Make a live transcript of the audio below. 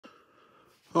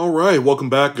All right, welcome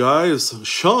back, guys.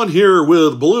 Sean here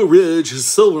with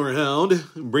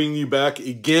BlueRidgeSilverhound, bringing you back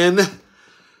again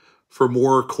for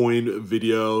more coin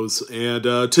videos.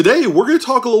 And today, we're going to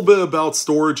talk a little bit about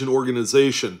storage and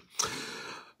organization.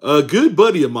 A good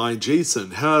buddy of mine,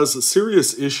 Jason, has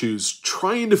serious issues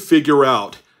trying to figure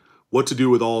out what to do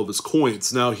with all of his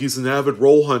coins. Now, he's an avid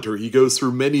roll hunter. He goes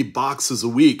through many boxes a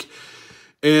week.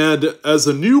 And as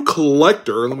a new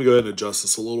collector, let me go ahead and adjust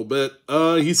this a little bit.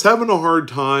 He's having a hard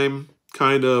time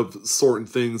kind of sorting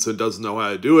things and doesn't know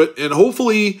how to do it. And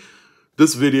hopefully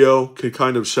this video can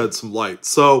kind of shed some light.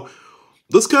 So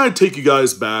let's kind of take you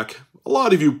guys back. A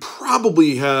lot of you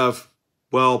probably have,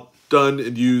 well, done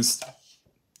and used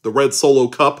the red solo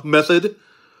cup method.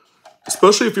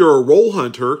 Especially if you're a roll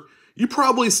hunter, you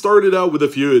probably started out with a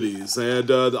few of these. And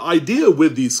the idea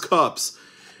with these cups,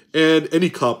 and any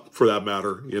cup for that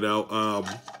matter,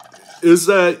 is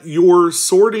that you're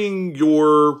sorting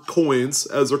your coins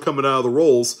as they're coming out of the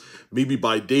rolls, maybe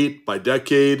by date, by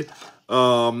decade.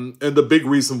 And the big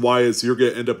reason why is you're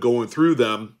going to end up going through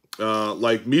them.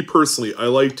 Like me personally, I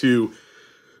like to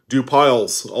do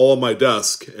piles all on my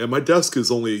desk, and my desk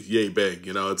is only yay big.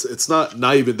 It's not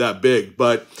even that big,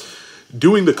 but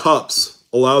doing the cups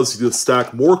allows you to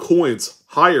stack more coins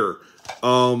higher,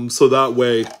 so that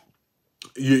way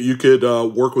you could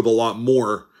work with a lot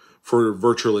more for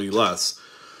virtually less.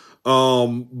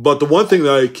 But the one thing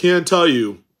that I can tell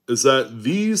you is that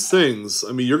these things,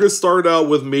 I mean, you're going to start out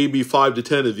with maybe 5 to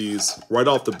 10 of these right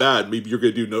off the bat. Maybe you're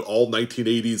going to do all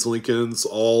 1980s Lincolns,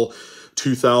 all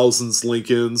 2000s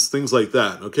Lincolns, things like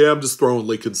that. Okay, I'm just throwing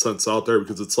Lincoln cents out there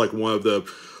because it's like one of the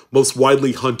most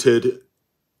widely hunted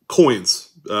coins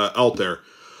out there.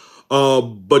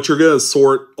 But you're going to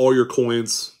sort all your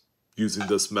coins using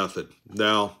this method.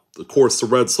 Now, of course, the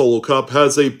Red Solo Cup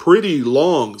has a pretty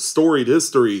long, storied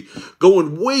history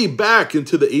going way back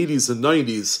into the 80s and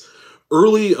 90s.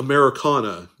 Early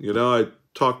Americana. I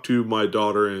talked to my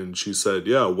daughter and she said,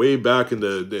 yeah, way back in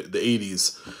the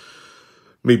 80s.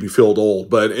 Made me feel old.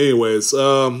 But anyways,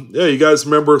 yeah, you guys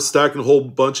remember stacking a whole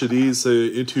bunch of these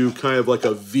into kind of like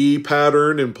a V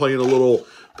pattern and playing a little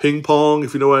ping pong,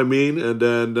 if you know what I mean. And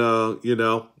then,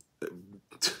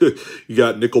 you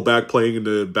got Nickelback playing in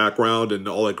the background and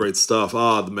all that great stuff.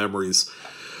 Ah, the memories.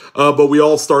 But we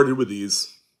all started with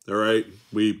these, all right?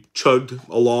 We chugged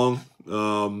along,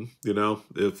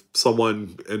 if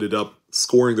someone ended up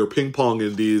scoring their ping pong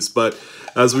in these. But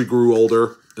as we grew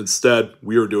older, instead,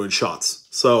 we were doing shots.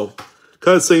 So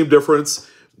kind of same difference.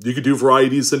 You could do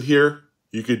varieties in here.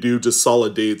 You could do just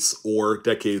solid dates or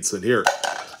decades in here.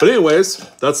 But anyways,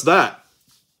 that's that.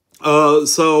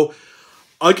 So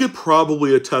I could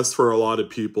probably attest for a lot of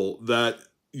people that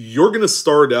you're going to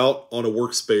start out on a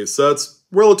workspace that's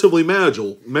relatively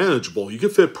manageable. You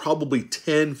can fit probably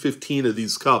 10, 15 of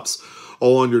these cups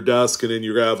all on your desk, and then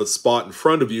you're going to have a spot in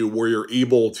front of you where you're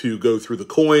able to go through the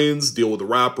coins, deal with the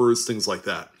wrappers, things like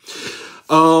that.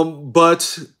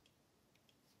 But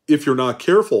if you're not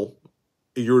careful,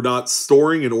 you're not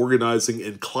storing and organizing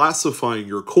and classifying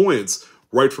your coins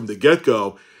right from the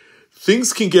get-go,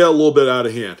 things can get a little bit out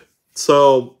of hand.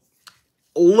 So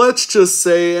let's just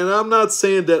say, and I'm not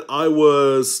saying that I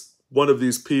was one of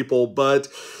these people, but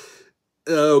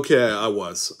okay, I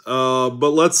was.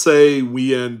 But let's say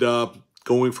we end up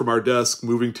going from our desk,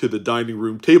 moving to the dining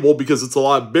room table because it's a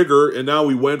lot bigger. And now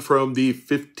we went from the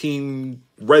 15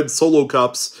 red solo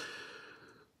cups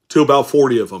to about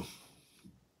 40 of them.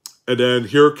 And then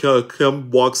here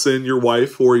walks in your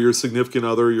wife or your significant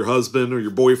other, your husband or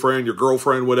your boyfriend, your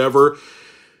girlfriend, whatever.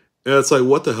 And it's like,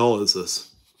 what the hell is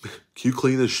this? Can you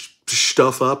clean this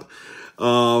stuff up?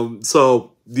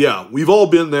 So, yeah, we've all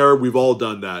been there. We've all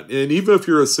done that. And even if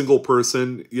you're a single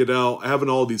person, having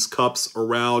all these cups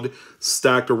around,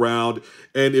 stacked around,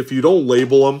 and if you don't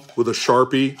label them with a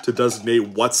Sharpie to designate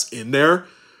what's in there,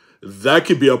 that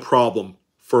could be a problem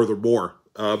furthermore.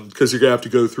 Because you're going to have to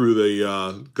go through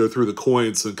the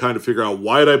coins and kind of figure out,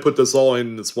 why did I put this all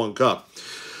in this one cup?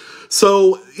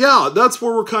 So, yeah, that's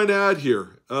where we're kind of at here.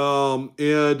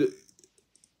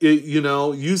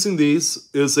 Using these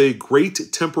is a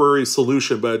great temporary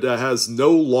solution, but it has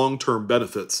no long-term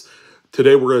benefits.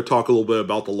 Today, we're going to talk a little bit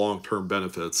about the long-term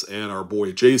benefits. And our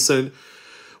boy Jason,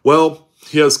 well,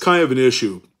 he has kind of an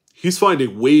issue. He's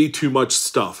finding way too much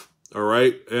stuff, all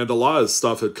right? And a lot of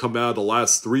stuff had come out the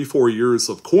last 3-4 years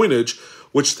of coinage,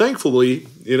 which thankfully,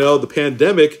 the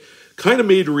pandemic kind of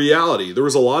made reality. There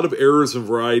was a lot of errors and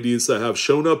varieties that have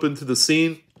shown up into the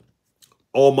scene,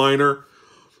 all minor,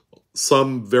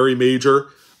 some very major.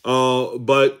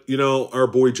 But, our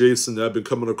boy Jason had been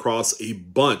coming across a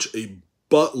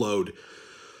buttload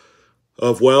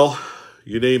of, well,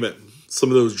 you name it, some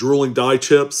of those drooling die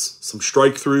chips, some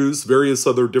strike throughs, various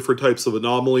other different types of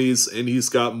anomalies, and he's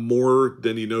got more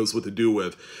than he knows what to do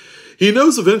with. He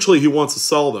knows eventually he wants to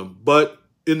sell them, but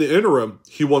in the interim,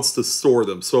 he wants to store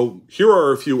them. So here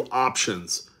are a few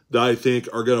options that I think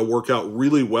are going to work out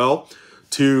really well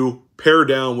to pare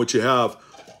down what you have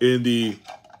in the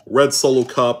red solo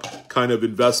cup kind of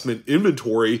investment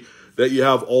inventory that you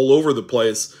have all over the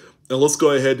place. And let's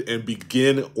go ahead and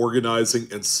begin organizing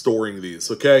and storing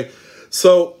these, okay?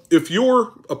 So if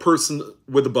you're a person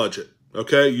with a budget,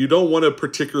 okay, you don't want to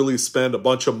particularly spend a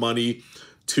bunch of money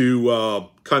to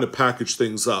kind of package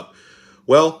things up.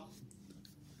 Well,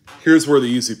 here's where the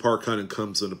easy part kind of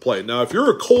comes into play. Now, if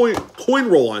you're a coin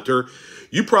roll hunter,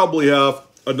 you probably have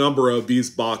a number of these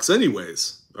boxes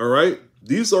anyways, all right?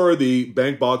 These are the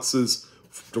bank boxes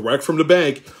direct from the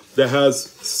bank that has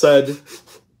said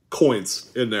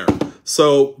coins in there.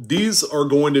 So these are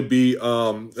going to be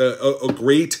a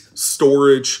great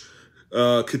storage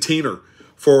container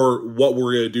for what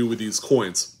we're going to do with these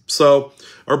coins. So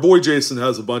our boy Jason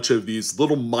has a bunch of these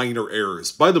little minor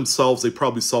errors. By themselves, they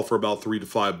probably sell for about $3 to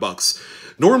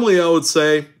 $5. Normally, I would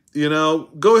say, you know,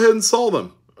 go ahead and sell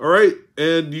them, all right?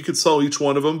 And you could sell each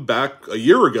one of them back a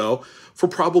year ago for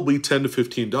probably $10 to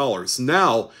 $15.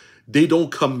 Now, they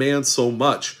don't command so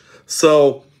much.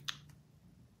 So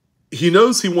he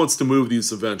knows he wants to move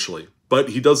these eventually, but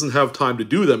he doesn't have time to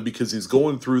do them because he's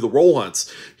going through the roll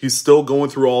hunts. He's still going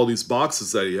through all these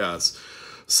boxes that he has.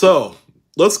 So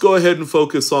let's go ahead and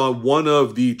focus on one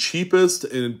of the cheapest,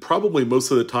 and probably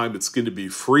most of the time it's going to be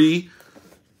free,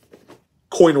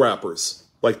 coin wrappers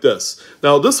like this.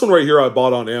 Now, this one right here I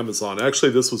bought on Amazon.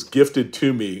 Actually, this was gifted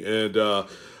to me, and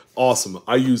awesome.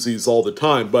 I use these all the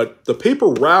time. But the paper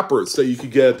wrappers that you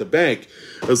could get at the bank,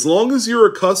 as long as you're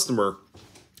a customer,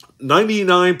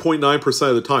 99.9%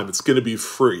 of the time, it's going to be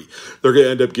free. They're going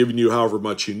to end up giving you however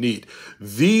much you need.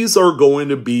 These are going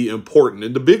to be important.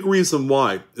 And the big reason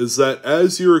why is that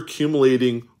as you're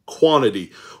accumulating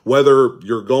quantity, whether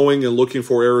you're going and looking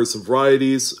for errors and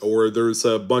varieties, or there's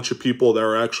a bunch of people that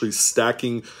are actually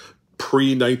stacking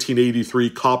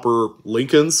pre-1983 copper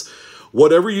Lincolns,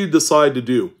 whatever you decide to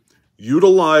do,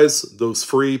 utilize those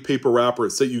free paper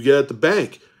wrappers that you get at the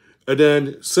bank. And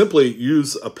then simply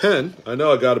use a pen. I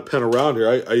know I got a pen around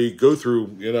here. I go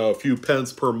through, you know, a few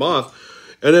pens per month.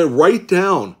 And then write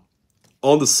down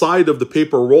on the side of the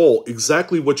paper roll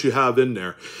exactly what you have in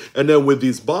there. And then with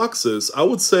these boxes, I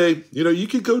would say, you know, you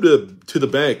could go to the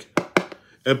bank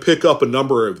and pick up a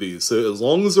number of these. As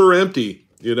long as they're empty,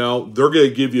 you know, they're going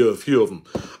to give you a few of them.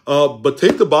 But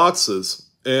take the boxes.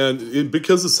 And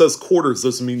because it says quarters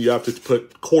doesn't mean you have to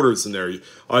put quarters in there.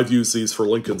 I've used these for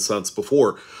Lincoln cents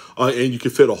before. And you can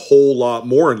fit a whole lot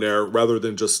more in there rather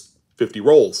than just 50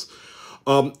 rolls.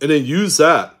 And then use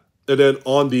that. And then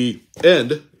on the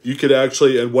end, you could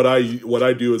actually, and what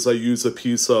I do is I use a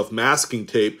piece of masking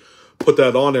tape, put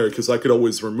that on there because I could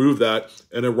always remove that,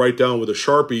 and then write down with a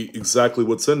Sharpie exactly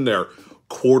what's in there.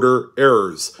 Quarter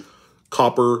errors,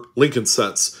 copper Lincoln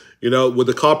cents. You know, with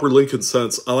the copper Lincoln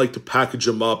cents, I like to package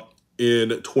them up in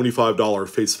 $25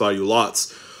 face value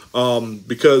lots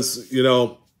because, you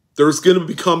know, there's going to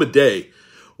become a day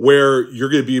where you're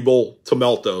going to be able to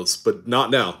melt those, but not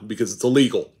now because it's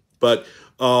illegal. But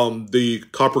the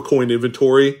copper coin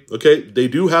inventory, okay, they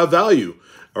do have value,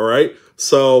 all right?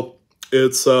 So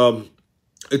it's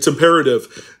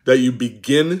imperative that you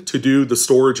begin to do the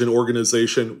storage and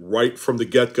organization right from the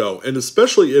get-go, and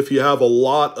especially if you have a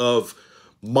lot of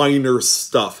minor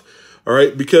stuff, all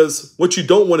right? Because what you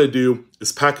don't want to do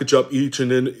is package up each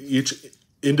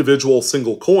individual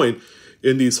single coin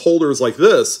in these holders like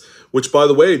this, which, by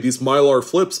the way, these Mylar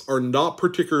flips are not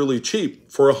particularly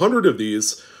cheap. For 100 of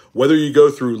these, whether you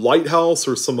go through Lighthouse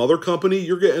or some other company,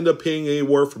 you're going to end up paying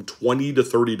anywhere from $20 to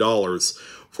 $30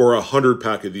 for 100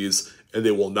 pack of these, and they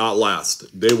will not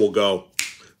last. They will go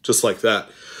just like that.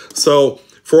 So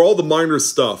for all the minor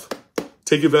stuff,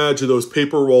 take advantage of those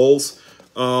paper rolls.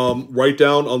 Write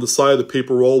down on the side of the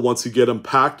paper roll once you get them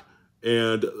packed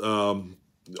and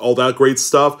all that great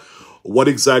stuff, what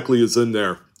exactly is in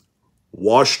there.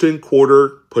 Washington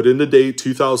quarter, put in the date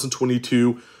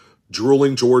 2022,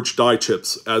 drooling George die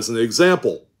chips as an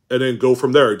example, and then go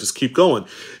from there. Just keep going.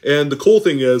 And the cool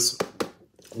thing is,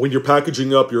 when you're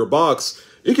packaging up your box,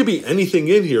 it could be anything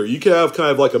in here. You could have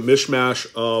kind of like a mishmash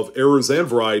of errors and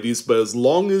varieties, but as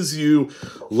long as you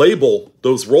label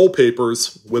those roll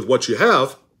papers with what you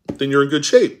have, then you're in good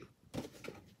shape.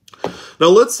 Now,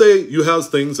 let's say you have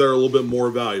things that are a little bit more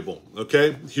valuable,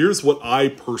 okay? Here's what I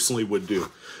personally would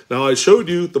do. Now, I showed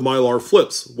you the Mylar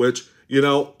flips, which, you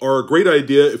know, are a great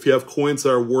idea if you have coins that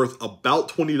are worth about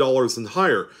 $20 and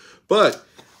higher. But,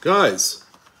 guys,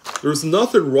 There's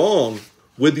nothing wrong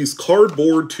with these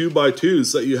cardboard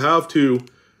 2x2s that you have to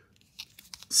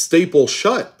staple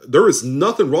shut. There is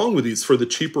nothing wrong with these for the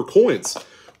cheaper coins.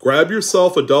 Grab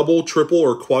yourself a double, triple,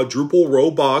 or quadruple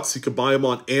row box. You can buy them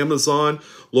on Amazon.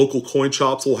 Local coin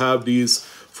shops will have these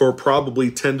for probably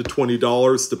 $10 to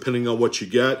 $20, depending on what you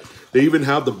get. They even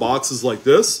have the boxes like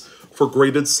this for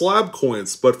graded slab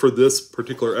coins. But for this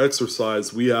particular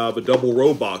exercise, we have a double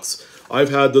row box. I've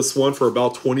had this one for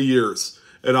about 20 years,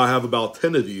 and I have about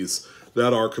 10 of these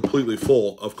that are completely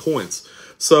full of coins.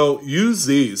 So use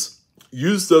these.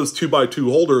 Use those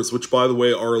 2x2 holders, which, by the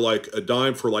way, are like a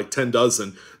dime for like 10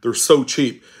 dozen. They're so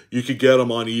cheap. You could get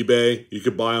them on eBay. You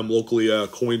could buy them locally at a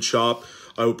coin shop.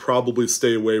 I would probably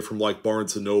stay away from like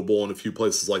Barnes & Noble and a few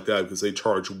places like that because they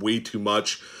charge way too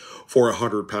much for a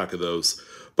 100 pack of those.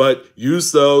 But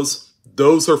use those.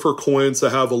 Those are for coins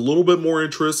that have a little bit more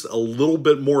interest, a little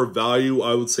bit more value.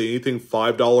 I would say anything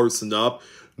 $5 and up,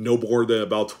 no more than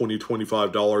about $20,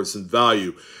 $25 in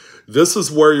value. This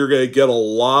is where you're going to get a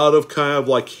lot of kind of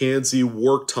like handsy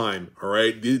work time, all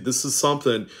right? This is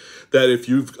something that if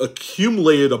you've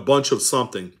accumulated a bunch of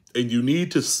something and you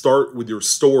need to start with your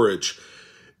storage,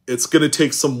 it's going to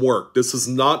take some work. This is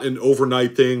not an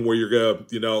overnight thing where you're going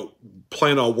to,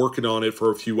 plan on working on it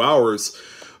for a few hours.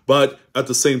 But at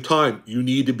the same time, you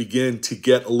need to begin to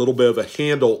get a little bit of a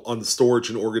handle on the storage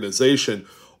and organization,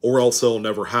 or else it'll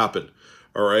never happen.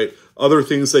 All right. Other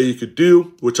things that you could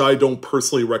do, which I don't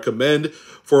personally recommend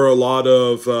for a lot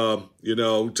of,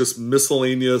 just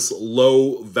miscellaneous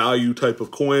low value type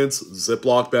of coins,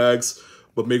 Ziploc bags,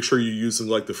 but make sure you're using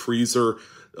like the freezer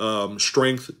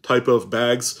strength type of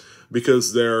bags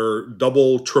because they're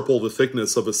double, triple the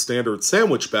thickness of a standard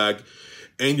sandwich bag.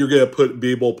 And you're going to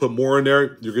be able to put more in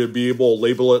there. You're going to be able to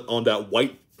label it on that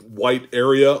white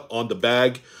area on the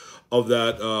bag of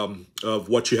that of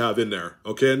what you have in there.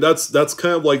 Okay, and that's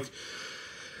kind of like,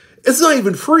 it's not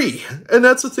even free. And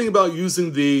that's the thing about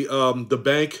using the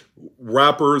bank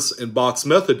wrappers and box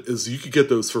method is you could get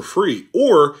those for free.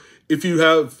 Or if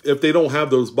they don't have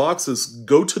those boxes,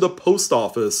 go to the post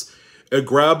office and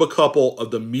grab a couple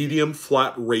of the medium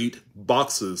flat rate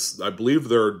boxes. I believe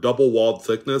they're double walled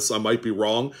thickness. I might be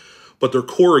wrong, but they're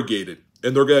corrugated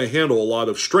and they're going to handle a lot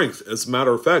of strength. As a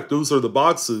matter of fact, those are the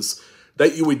boxes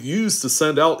that you would use to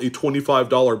send out a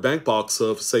 $25 bank box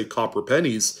of, say, copper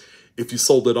pennies if you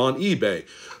sold it on eBay.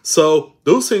 So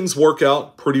those things work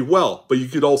out pretty well, but you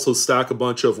could also stack a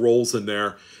bunch of rolls in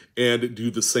there and do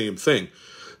the same thing.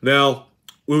 Now,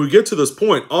 when we get to this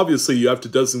point, obviously you have to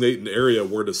designate an area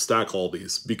where to stack all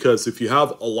these, because if you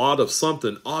have a lot of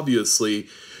something, obviously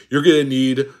you're going to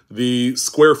need the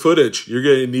square footage. You're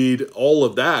going to need all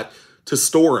of that to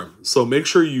store them. So make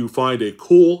sure you find a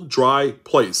cool, dry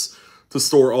place to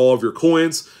store all of your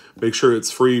coins. Make sure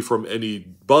it's free from any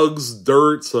bugs,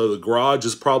 dirt. So the garage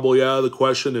is probably out of the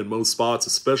question in most spots,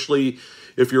 especially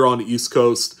if you're on the East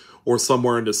Coast or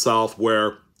somewhere in the South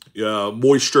where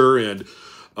moisture and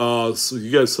so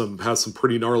you guys have some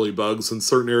pretty gnarly bugs in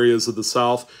certain areas of the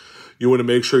South. You want to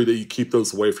make sure that you keep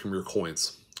those away from your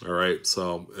coins. All right.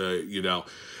 So,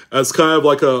 as kind of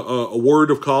like a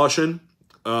word of caution,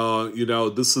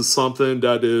 this is something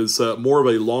that is more of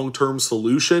a long-term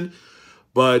solution.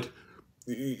 But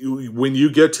when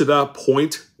you get to that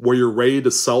point where you're ready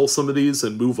to sell some of these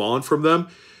and move on from them,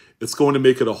 it's going to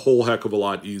make it a whole heck of a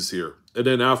lot easier. And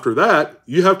then after that,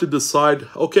 you have to decide,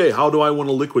 okay, how do I want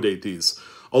to liquidate these?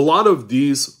 A lot of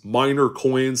these minor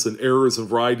coins and errors and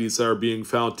varieties that are being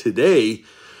found today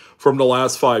from the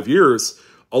last 5 years,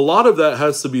 a lot of that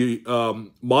has to be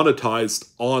monetized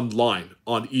online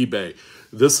on eBay.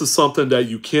 This is something that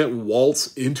you can't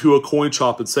waltz into a coin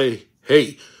shop and say,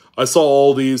 hey, I saw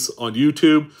all these on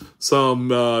YouTube.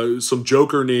 Some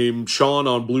joker named Sean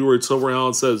on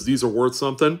BlueRidgeSilverhound says these are worth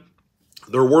something.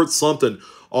 They're worth something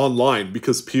online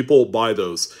because people buy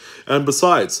those. And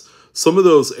besides, some of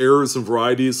those errors and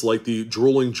varieties like the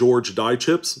Drooling George die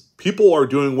chips, people are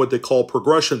doing what they call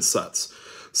progression sets.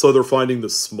 So they're finding the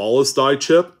smallest die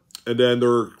chip, and then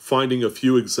they're finding a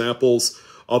few examples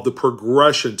of the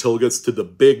progression till it gets to the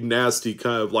big, nasty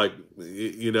kind of like,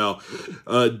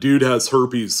 dude has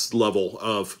herpes level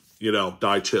of,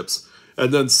 die chips,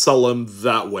 and then sell them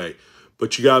that way.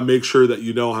 But you got to make sure that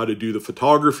you know how to do the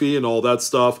photography and all that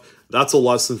stuff. That's a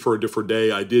lesson for a different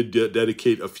day. I did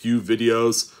dedicate a few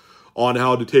videos on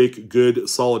how to take good,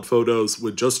 solid photos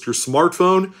with just your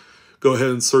smartphone. Go ahead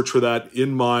and search for that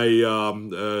in my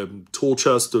tool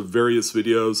chest of various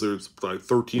videos. There's like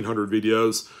 1,300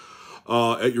 videos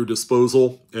at your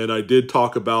disposal. And I did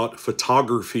talk about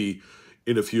photography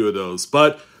in a few of those.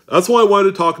 But that's what I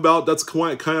wanted to talk about. That's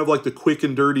kind of like the quick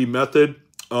and dirty method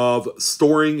of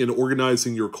storing and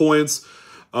organizing your coins.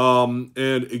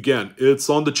 And again, it's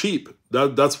on the cheap.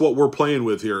 That's what we're playing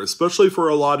with here, especially for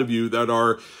a lot of you that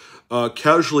are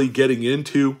casually getting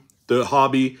into the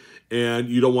hobby and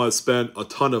you don't want to spend a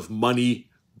ton of money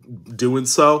doing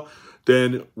so.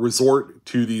 Then resort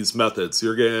to these methods.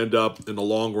 You're going to end up in the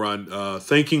long run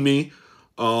thanking me,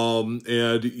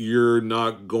 and you're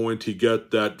not going to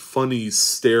get that funny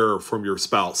stare from your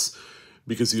spouse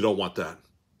because you don't want that,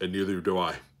 and neither do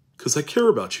I, because I care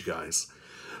about you guys.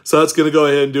 So that's going to go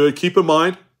ahead and do it. Keep in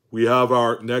mind, we have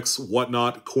our next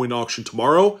Whatnot coin auction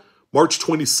tomorrow, March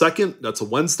 22nd. That's a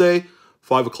Wednesday,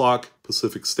 5 o'clock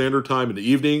Pacific Standard Time in the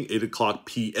evening, 8 o'clock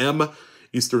p.m.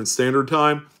 Eastern Standard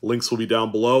Time. Links will be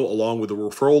down below along with the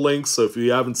referral links. So if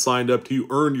you haven't signed up to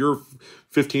earn your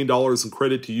 $15 in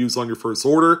credit to use on your first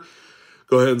order,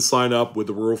 go ahead and sign up with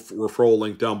the referral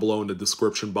link down below in the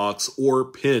description box or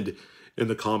pinned in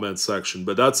the comments section.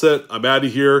 But that's it. I'm out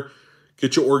of here.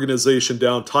 Get your organization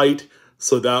down tight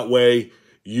so that way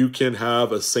you can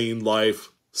have a sane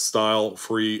lifestyle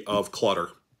free of clutter.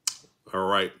 All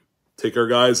right. Take care,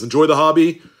 guys. Enjoy the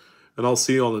hobby, and I'll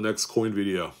see you on the next coin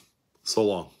video. So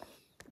long.